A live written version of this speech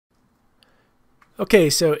Okay,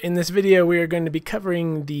 so in this video we are going to be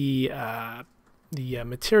covering the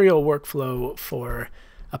material workflow for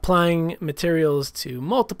applying materials to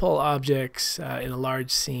multiple objects in a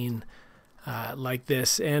large scene like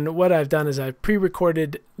this. And what I've done is I've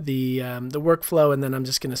pre-recorded the workflow, and then I'm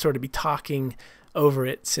just going to sort of be talking over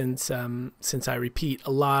it since I repeat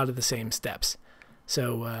a lot of the same steps.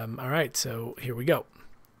 So all right, so here we go.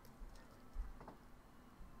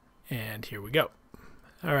 And here we go.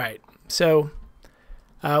 All right, so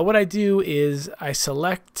what I do is I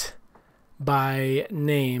select by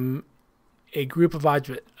name a group of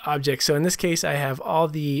objects. So in this case, I have all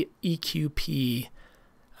the EQP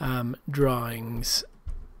drawings,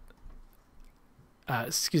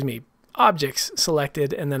 objects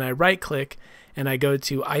selected, and then I right click and I go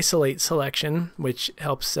to isolate selection, which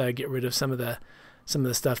helps get rid of some of the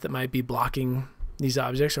stuff that might be blocking these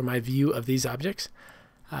objects or my view of these objects.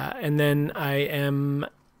 And then I am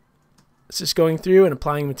just going through and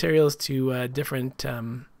applying materials to different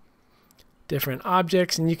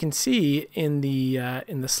objects, and you can see in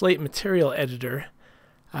the slate material editor,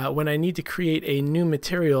 when I need to create a new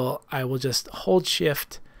material, I will just hold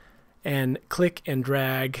shift and click and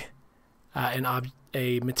drag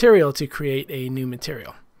a material to create a new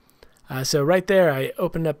material. So right there I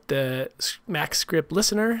opened up the Max script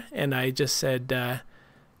listener, and I just said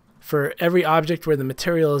for every object where the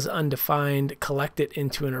material is undefined, collect it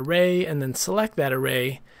into an array and then select that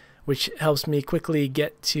array, which helps me quickly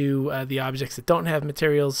get to the objects that don't have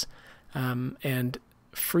materials and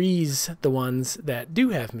freeze the ones that do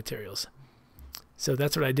have materials. So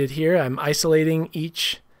that's what I did here. I'm isolating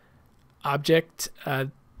each object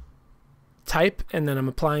type, and then I'm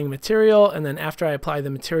applying material, and then after I apply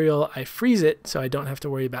the material I freeze it so I don't have to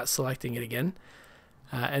worry about selecting it again.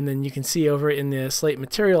 And then you can see over in the slate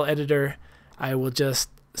material editor, I will just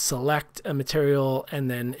select a material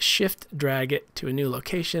and then shift drag it to a new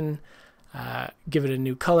location, give it a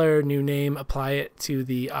new color, new name, apply it to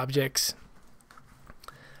the objects.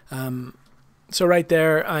 So right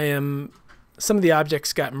there some of the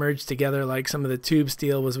objects got merged together, like some of the tube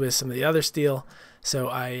steel was with some of the other steel. So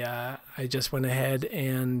I just went ahead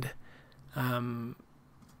and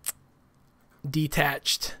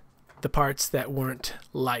detached the parts that weren't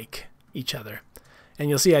like each other. And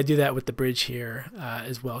you'll see I do that with the bridge here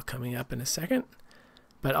as well, coming up in a second.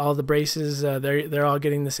 But all the braces, they're all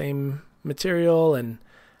getting the same material, and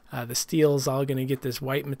the steel's all going to get this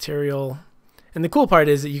white material. And the cool part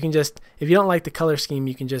is that you can just, if you don't like the color scheme,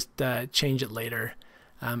 you can just change it later.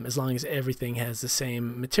 As long as everything has the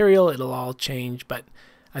same material, it'll all change. But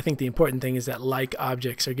I think the important thing is that like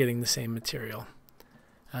objects are getting the same material.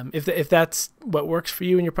 If that's what works for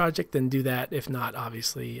you in your project, then do that. If not,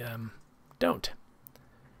 obviously don't.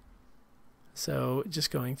 So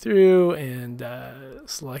just going through and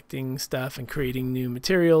selecting stuff and creating new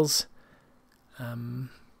materials.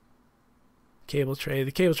 Cable tray.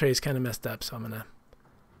 The cable tray is kind of messed up, so I'm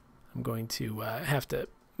going to have to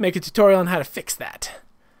make a tutorial on how to fix that.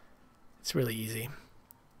 It's really easy.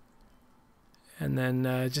 And then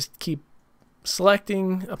just keep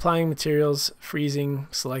selecting, applying materials, freezing,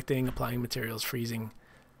 selecting, applying materials, freezing.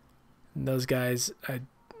 And those guys, I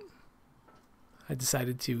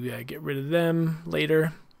decided to get rid of them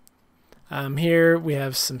later. Here we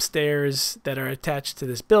have some stairs that are attached to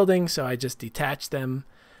this building, so I just detached them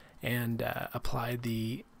and applied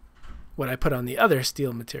what I put on the other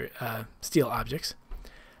steel objects.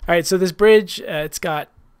 All right, so this bridge,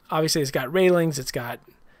 obviously it's got railings, it's got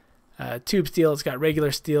tube steel, it's got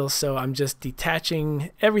regular steel, so I'm just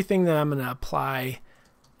detaching everything that I'm going to apply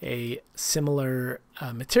a similar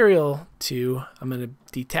material to. I'm going to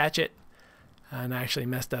detach it, and I actually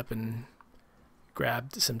messed up and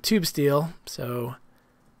grabbed some tube steel, so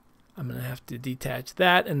I'm going to have to detach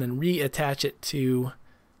that and then reattach it to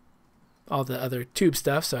all the other tube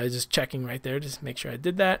stuff. So I was just checking right there just to make sure I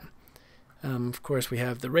did that. Of course, we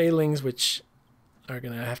have the railings, which are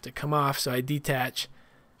going to have to come off, so I detach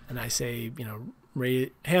and I say,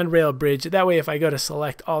 handrail bridge. That way, if I go to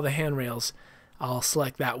select all the handrails, I'll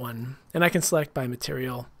select that one. And I can select by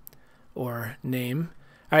material or name.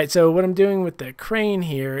 All right, so what I'm doing with the crane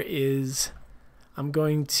here is I'm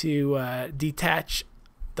going to detach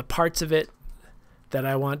the parts of it that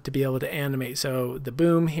I want to be able to animate. So the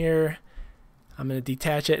boom here, I'm going to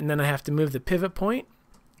detach it, and then I have to move the pivot point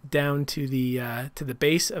down to the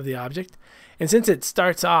base of the object. And since it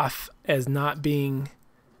starts off as not being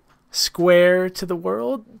square to the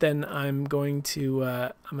world, then I'm going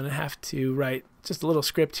to have to write just a little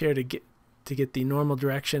script here to get the normal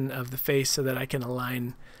direction of the face so that I can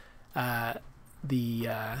align the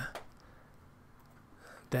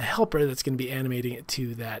helper that's going to be animating it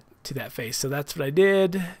to that face. So that's what I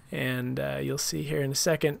did, and you'll see here in a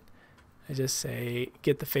second. I just say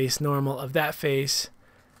get the face normal of that face,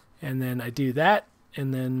 and then I do that,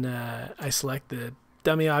 and then I select the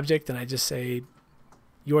dummy object, and I just say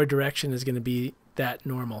your direction is going to be that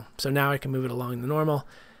normal. So now I can move it along the normal.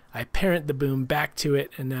 I parent the boom back to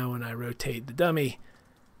it, and now when I rotate the dummy,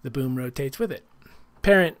 the boom rotates with it.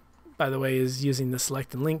 Parent, by the way, is using the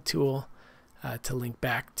select and link tool to link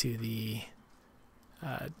back to the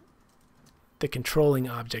controlling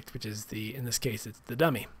object, which is in this case, it's the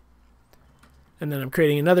dummy. And then I'm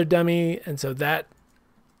creating another dummy, and so that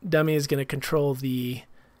dummy is going to control the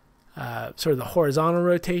sort of the horizontal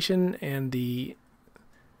rotation, and the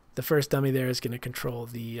first dummy there is going to control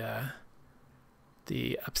the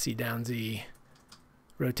upsy downsy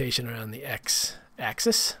rotation around the X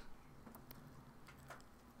axis.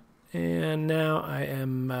 And now I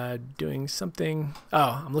am doing something.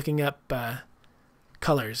 Oh, I'm looking up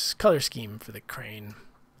color scheme for the crane,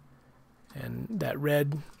 and that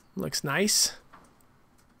red looks nice.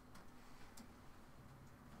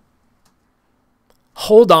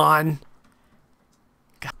 Hold on.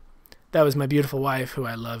 God. That was my beautiful wife, who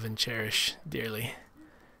I love and cherish dearly,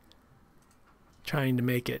 trying to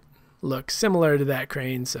make it look similar to that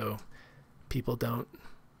crane so people don't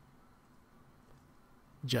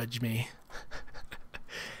judge me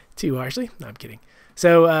too harshly. No, I'm kidding.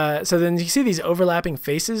 So then you see these overlapping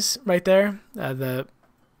faces right there, the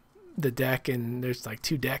deck, and there's like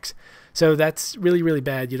 2 decks. So that's really, really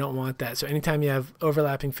bad. You don't want that. So anytime you have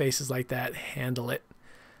overlapping faces like that, handle it.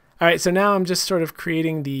 All right, so now I'm just sort of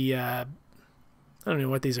creating the, I don't know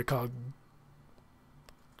what these are called,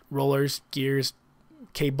 rollers, gears,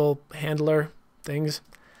 cable handler things.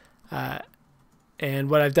 And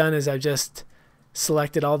what I've done is I've just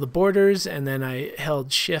selected all the borders, and then I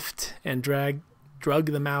held shift and drug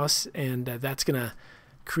the mouse, and that's going to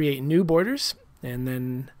create new borders. And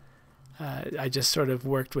then I just sort of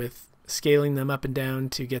worked with scaling them up and down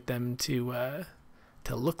to get them to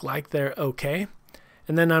look like they're okay.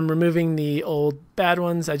 And then I'm removing the old bad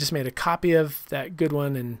ones. I just made a copy of that good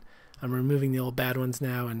one, and I'm removing the old bad ones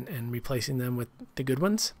now and replacing them with the good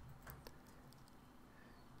ones.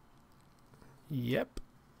 Yep.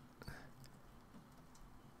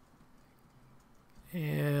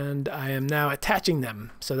 And I am now attaching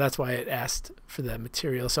them. So that's why it asked for the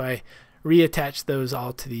material. So I reattached those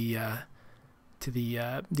all to the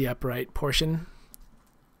upright portion.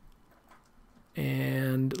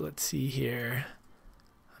 And let's see here.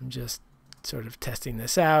 I'm just sort of testing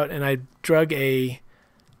this out, and I drug I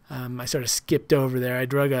sort of skipped over there. I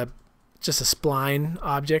drug just a spline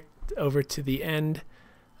object over to the end,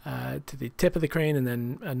 to the tip of the crane, and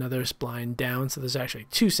then another spline down. So there's actually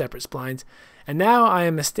 2 separate splines. And now I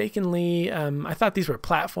am mistakenly, I thought these were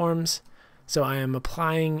platforms, so I am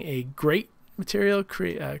applying a grate material,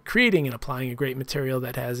 creating and applying a grate material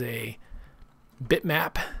that has a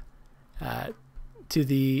bitmap to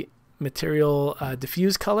the material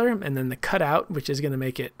diffuse color, and then the cutout, which is going to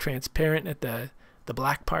make it transparent at the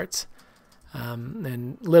black parts.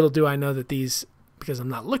 And little do I know that these, because I'm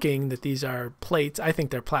not looking, that these are plates. I think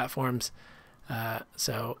they're platforms.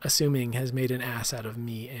 So assuming has made an ass out of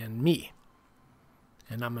me and me.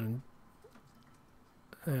 And I'm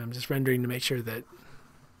just rendering to make sure that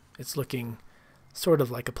it's looking sort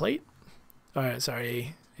of like a plate. All right,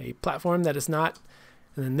 sorry, a platform that is not.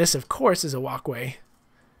 And then this, of course, is a walkway,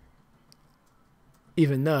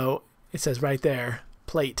 even though it says right there,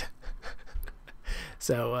 plate.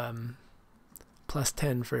 So plus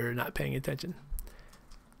 10 for not paying attention.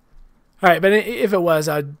 All right, but if it was,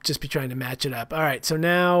 I'd just be trying to match it up. All right, so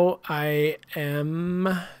now I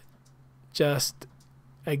am just,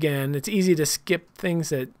 again, it's easy to skip things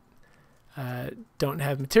that don't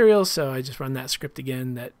have materials, so I just run that script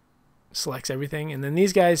again that selects everything. And then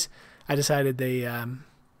these guys, I decided they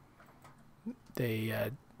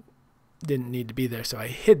didn't need to be there, so I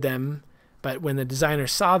hid them. But when the designer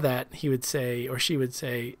saw that, he would say, or she would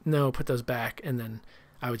say, no, put those back, and then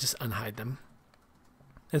I would just unhide them.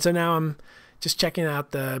 And so now I'm just checking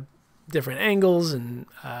out the different angles and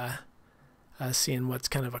seeing what's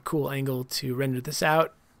kind of a cool angle to render this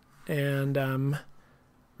out. And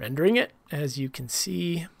rendering it, as you can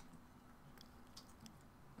see,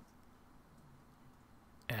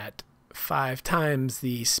 at 5 times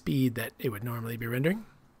the speed that it would normally be rendering.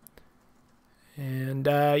 And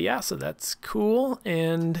yeah, so that's cool.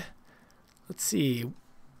 And let's see.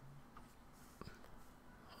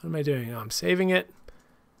 What am I doing? Oh, I'm saving it.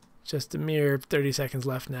 Just a mere 30 seconds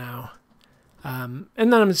left now. And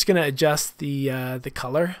then I'm just going to adjust the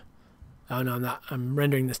color Oh no, I'm not. I'm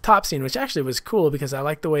rendering this top scene, which actually was cool because I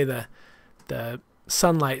like the way the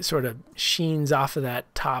sunlight sort of sheens off of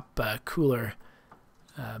that top cooler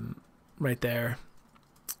right there.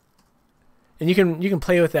 And you can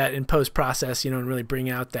play with that in post process, and really bring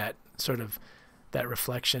out that sort of that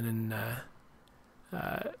reflection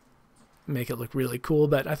and make it look really cool.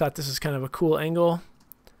 But I thought this was kind of a cool angle,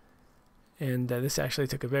 and this actually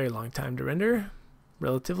took a very long time to render.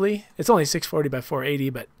 Relatively, it's only 640 by 480,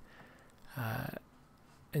 but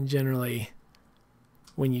and generally,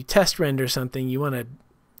 when you test render something, you want to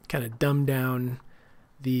kind of dumb down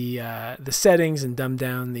the settings and dumb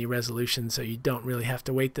down the resolution, so you don't really have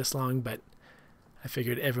to wait this long. But I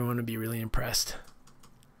figured everyone would be really impressed,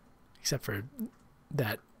 except for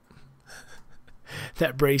that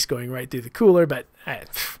that brace going right through the cooler. But I'm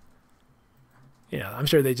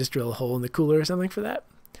sure they just drill a hole in the cooler or something for that.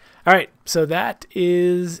 All right, so that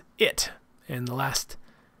is it. And the last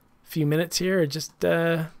few minutes here are just,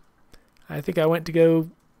 I think I went to go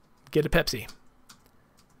get a Pepsi,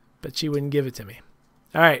 but she wouldn't give it to me.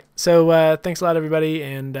 All right, so thanks a lot, everybody,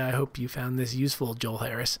 and I hope you found this useful, Joel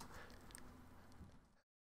Harris.